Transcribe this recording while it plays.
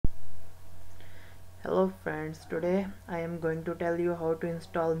Hello friends, today I am going to tell you how to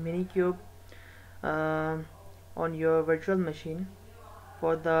install minikube uh, on your virtual machine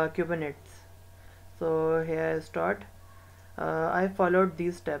for the Kubernetes. So here I start. I followed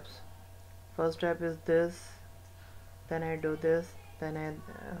these steps. First step is this, then I do this, then I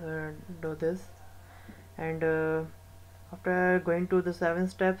do this, and after going to the 7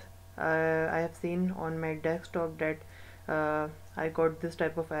 steps, I have seen on my desktop that I got this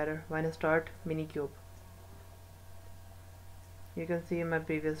type of error when I start minikube. You can see my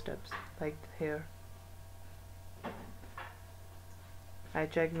previous steps like here. I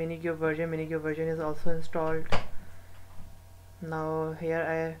check minikube version is also installed. Now here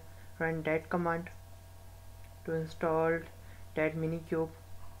I run that command to install that minikube.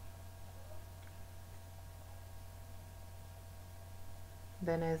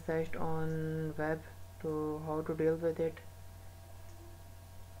 Then I searched on web to how to deal with it.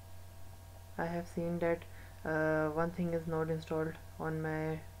 I have seen that one thing is not installed on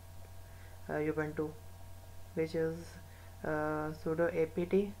my Ubuntu, which is sudo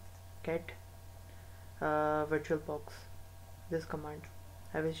apt-get virtualbox. This command.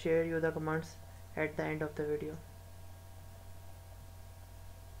 I will share you the commands at the end of the video.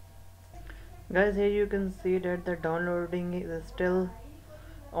 Guys, here you can see that the downloading is still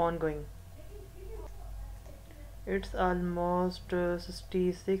ongoing. It's almost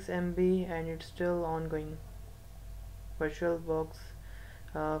 66 MB and it's still ongoing. VirtualBox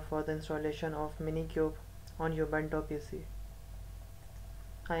for the installation of minikube on Ubuntu PC.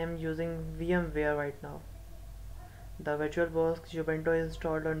 I am using VMware right now. The VirtualBox Ubuntu is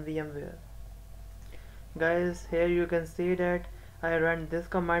installed on VMware. Guys, here you can see that I run this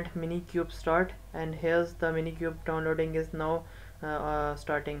command minikube start, and here's the minikube downloading is now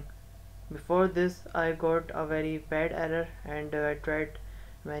starting. Before this I got a very bad error, and I tried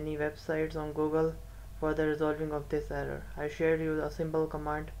many websites on Google for the resolving of this error. I shared you a simple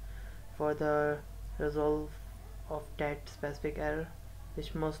command for the resolve of that specific error,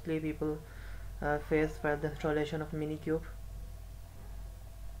 which mostly people face for the installation of minikube.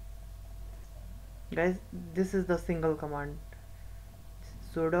 Guys, this is the single command,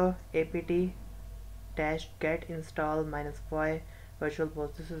 sudo apt-get install -y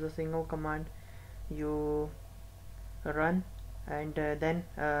virtualbox. This is a single command you run, and then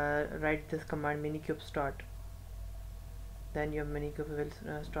write this command minikube start. Then your minikube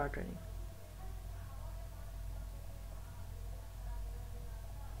will start running.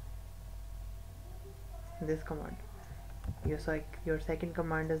 This command. Your second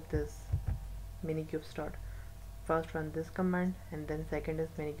command is this minikube start. First run this command, and then second is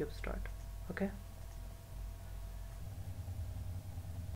minikube start. Okay.